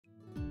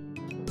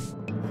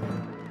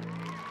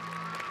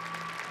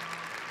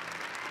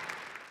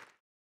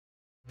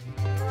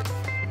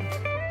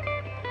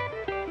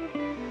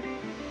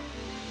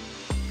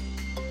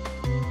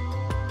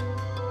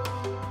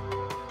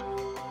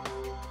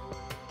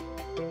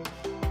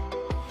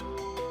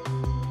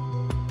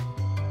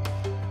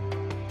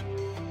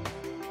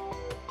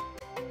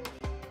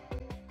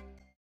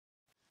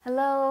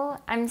Hello,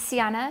 I'm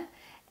Sianna,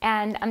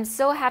 and I'm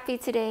so happy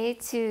today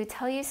to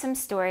tell you some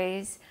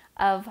stories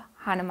of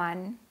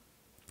Hanuman.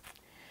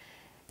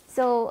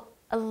 So,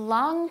 a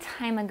long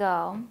time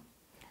ago,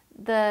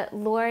 the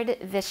Lord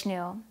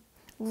Vishnu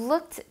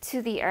looked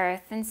to the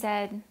earth and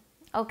said,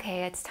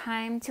 okay, it's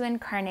time to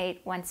incarnate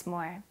once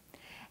more.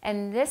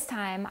 And this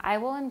time I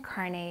will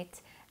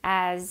incarnate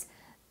as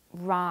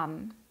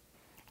Ram.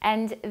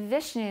 And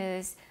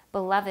Vishnu's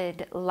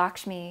beloved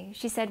Lakshmi,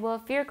 she said, well,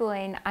 if you're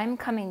going, I'm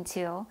coming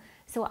too.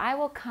 So I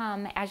will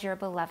come as your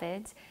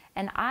beloved,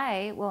 and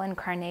I will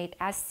incarnate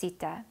as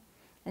Sita.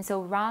 And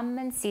so Ram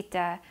and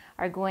Sita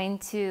are going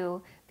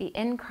to be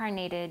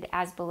incarnated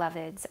as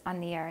beloveds on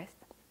the earth.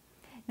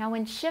 Now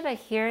when Shiva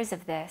hears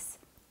of this,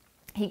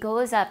 he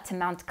goes up to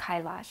Mount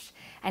Kailash,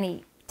 and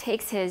he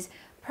takes his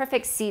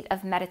perfect seat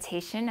of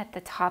meditation at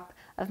the top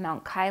of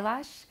Mount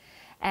Kailash.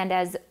 And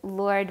as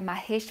Lord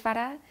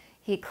Maheshvara,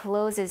 he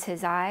closes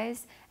his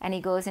eyes and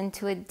he goes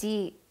into a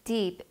deep,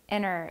 deep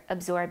inner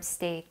absorbed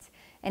state.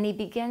 And he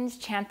begins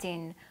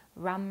chanting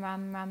Ram,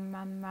 Ram, Ram,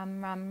 Ram,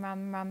 Ram, Ram,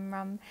 Ram, Ram,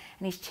 Ram.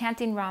 And he's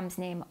chanting Ram's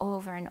name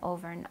over and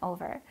over and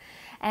over.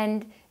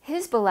 And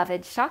his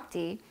beloved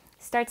Shakti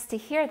starts to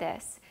hear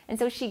this. And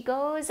so she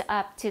goes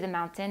up to the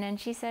mountain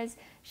and she says,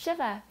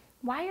 Shiva,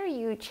 why are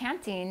you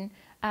chanting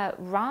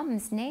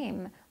Ram's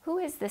name? Who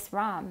is this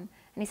Ram?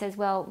 And he says,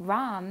 well,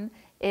 Ram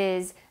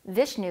is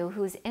Vishnu,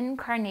 who's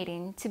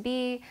incarnating to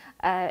be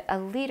a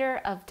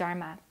leader of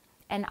Dharma.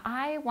 And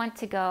I want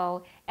to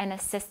go and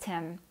assist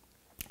him.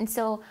 And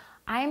so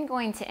I'm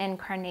going to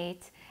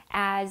incarnate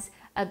as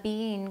a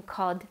being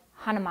called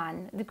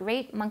Hanuman, the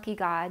great monkey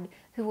god,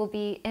 who will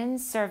be in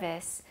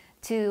service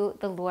to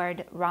the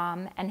Lord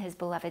Ram and his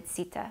beloved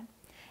Sita.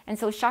 And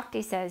so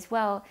Shakti says,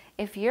 well,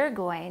 if you're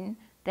going,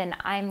 then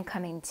I'm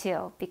coming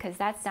too, because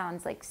that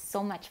sounds like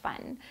so much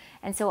fun.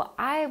 And so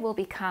I will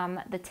become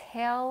the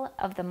tail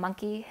of the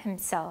monkey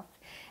himself.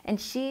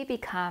 And she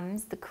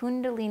becomes the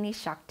Kundalini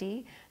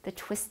Shakti, the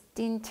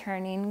twisting,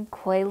 turning,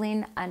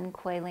 coiling,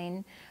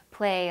 uncoiling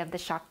play of the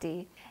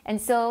Shakti.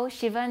 And so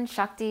Shiva and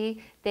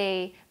Shakti,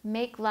 they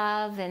make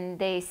love and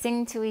they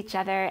sing to each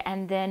other,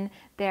 and then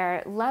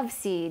their love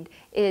seed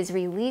is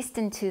released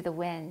into the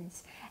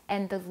winds.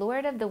 And the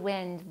Lord of the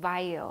Wind,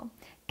 Vayu,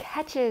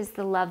 catches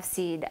the love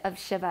seed of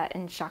Shiva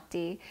and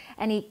Shakti,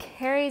 and he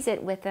carries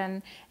it with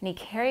him, and he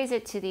carries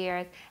it to the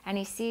earth, and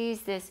he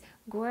sees this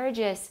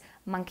gorgeous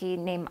monkey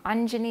named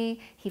Anjani.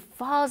 He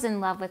falls in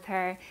love with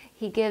her,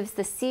 he gives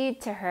the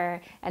seed to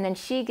her, and then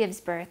she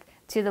gives birth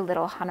to the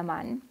little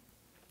Hanuman.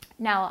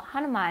 Now,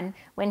 Hanuman,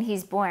 when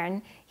he's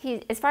born,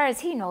 as far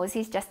as he knows,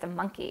 he's just a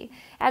monkey.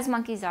 As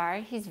monkeys are,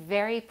 he's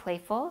very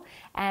playful,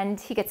 and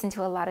he gets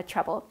into a lot of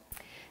trouble.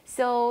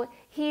 So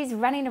he's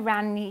running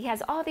around and he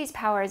has all these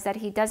powers that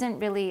he doesn't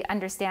really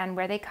understand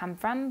where they come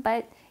from,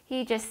 but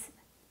he just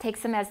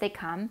takes them as they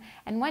come.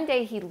 And one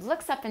day he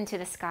looks up into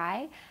the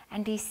sky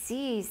and he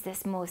sees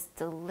this most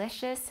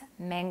delicious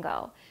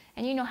mango.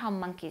 And you know how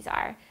monkeys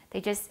are.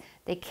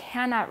 They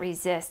cannot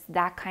resist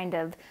that kind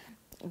of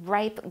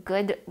ripe,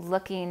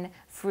 good-looking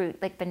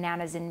fruit like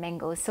bananas and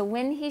mangoes. So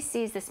when he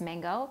sees this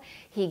mango,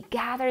 he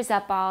gathers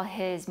up all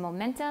his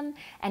momentum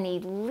and he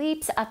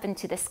leaps up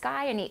into the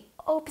sky, and he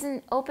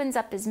opens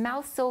up his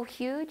mouth so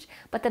huge,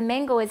 but the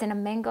mango isn't a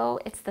mango,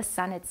 it's the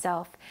sun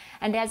itself.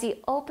 And as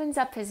he opens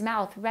up his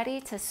mouth ready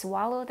to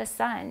swallow the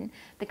sun,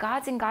 the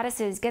gods and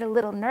goddesses get a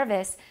little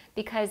nervous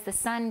because the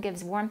sun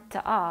gives warmth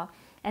to all.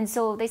 And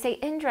so they say,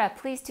 Indra,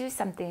 please do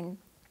something.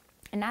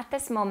 And at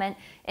this moment,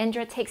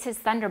 Indra takes his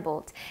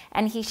thunderbolt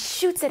and he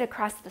shoots it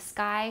across the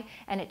sky,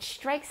 and it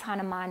strikes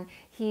Hanuman.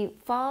 He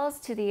falls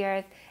to the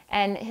earth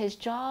and his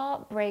jaw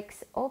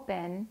breaks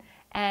open,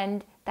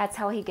 and that's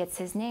how he gets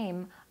his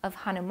name of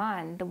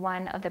Hanuman, the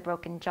one of the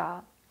broken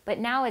jaw. But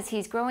now as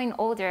he's growing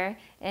older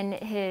in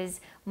his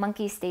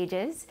monkey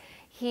stages,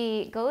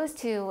 he goes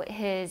to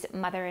his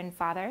mother and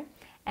father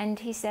and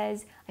he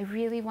says, I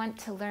really want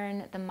to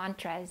learn the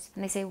mantras.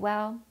 And they say,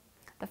 well,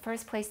 the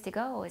first place to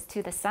go is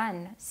to the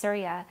sun,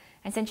 Surya.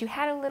 And since you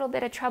had a little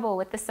bit of trouble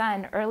with the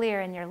sun earlier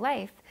in your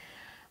life,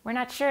 we're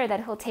not sure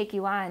that he'll take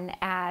you on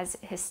as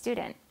his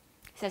student.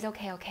 He says,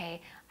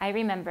 okay, I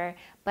remember,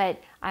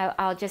 but I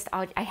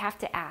have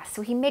to ask.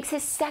 So he makes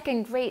his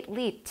second great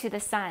leap to the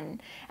sun.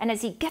 And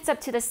as he gets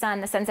up to the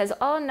sun says,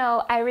 oh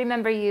no, I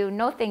remember you,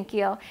 no thank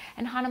you.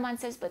 And Hanuman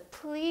says, but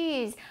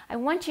please, I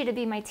want you to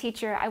be my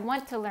teacher. I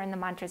want to learn the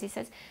mantras. He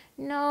says,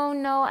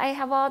 no, I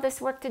have all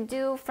this work to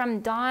do from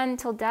dawn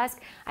till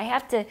dusk. I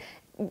have to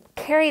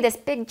carry this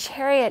big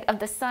chariot of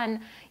the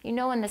sun,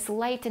 and this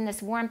light and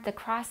this warmth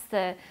across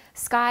the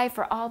sky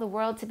for all the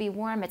world to be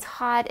warm. It's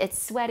hot, it's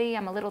sweaty,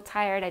 I'm a little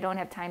tired, I don't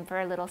have time for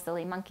a little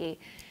silly monkey.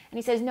 And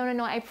he says, no,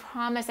 I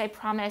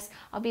promise,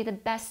 I'll be the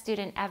best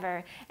student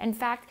ever. In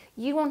fact,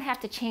 you won't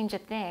have to change a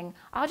thing.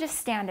 I'll just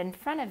stand in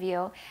front of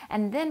you,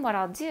 and then what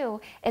I'll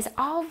do is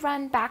I'll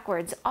run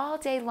backwards all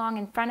day long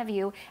in front of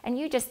you, and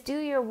you just do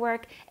your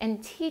work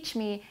and teach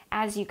me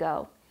as you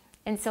go.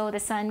 And so the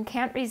sun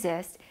can't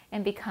resist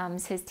and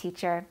becomes his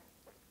teacher.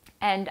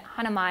 And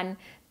Hanuman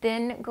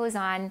then goes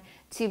on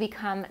to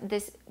become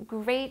this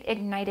great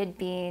ignited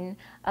being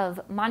of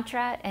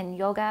mantra and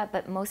yoga,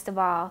 but most of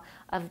all,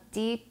 of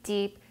deep,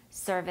 deep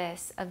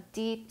service, of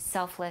deep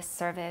selfless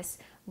service,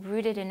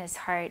 rooted in his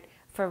heart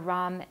for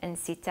Ram and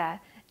Sita.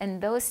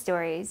 And those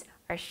stories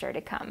are sure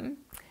to come.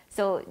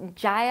 So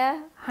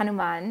Jaya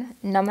Hanuman,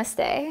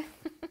 namaste.